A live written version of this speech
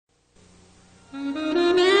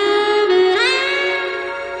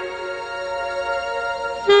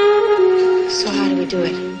do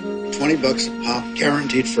it? $20 a pop,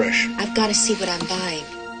 guaranteed fresh. I've got to see what I'm buying.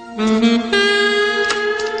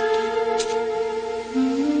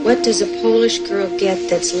 What does a Polish girl get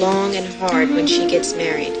that's long and hard when she gets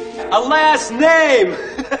married? A last name!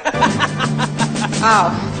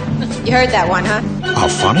 Oh, you heard that one, huh? A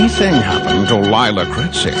funny thing happened to Lila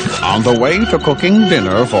Kritzik on the way to cooking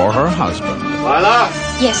dinner for her husband. Lila?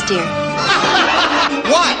 Yes, dear.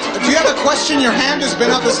 What? Do you have a question? Your hand has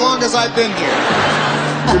been up as long as I've been here.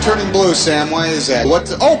 You're turning blue, Sam. Why is that?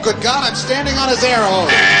 Oh, good God, I'm standing on his air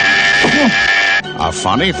hose. A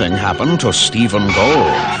funny thing happened to Stephen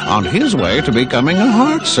Gold on his way to becoming a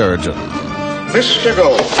heart surgeon. Mr.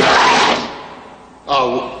 Gold.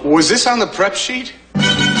 Was this on the prep sheet?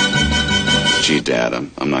 Gee, Dad,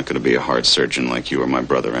 I'm not going to be a heart surgeon like you or my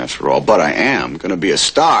brother after all, but I am going to be a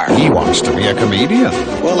star. He wants to be a comedian.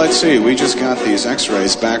 Well, let's see. We just got these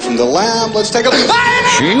x-rays back from the lab. Let's take a look.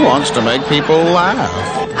 She wants to make people laugh.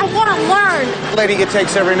 I want to learn. Lady get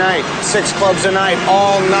takes every night. 6 clubs a night,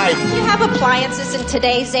 all night. You have appliances in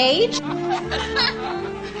today's age?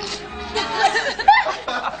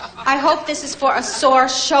 I hope this is for a sore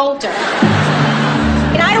shoulder.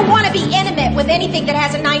 And I don't want to be intimate with anything that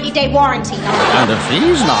has a 90-day warranty. And if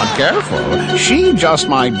he's not careful, she just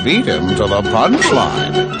might beat him to the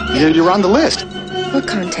punchline. You're on the list. What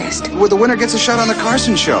contest? Where the winner gets a shot on the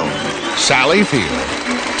Carson show. Sally Field,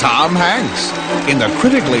 Tom Hanks, in the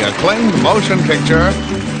critically acclaimed motion picture,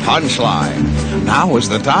 Punchline. Now is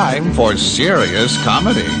the time for serious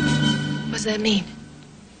comedy. What does that mean?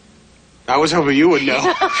 I was hoping you would know.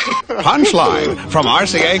 Punchline from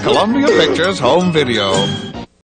RCA Columbia Pictures Home Video.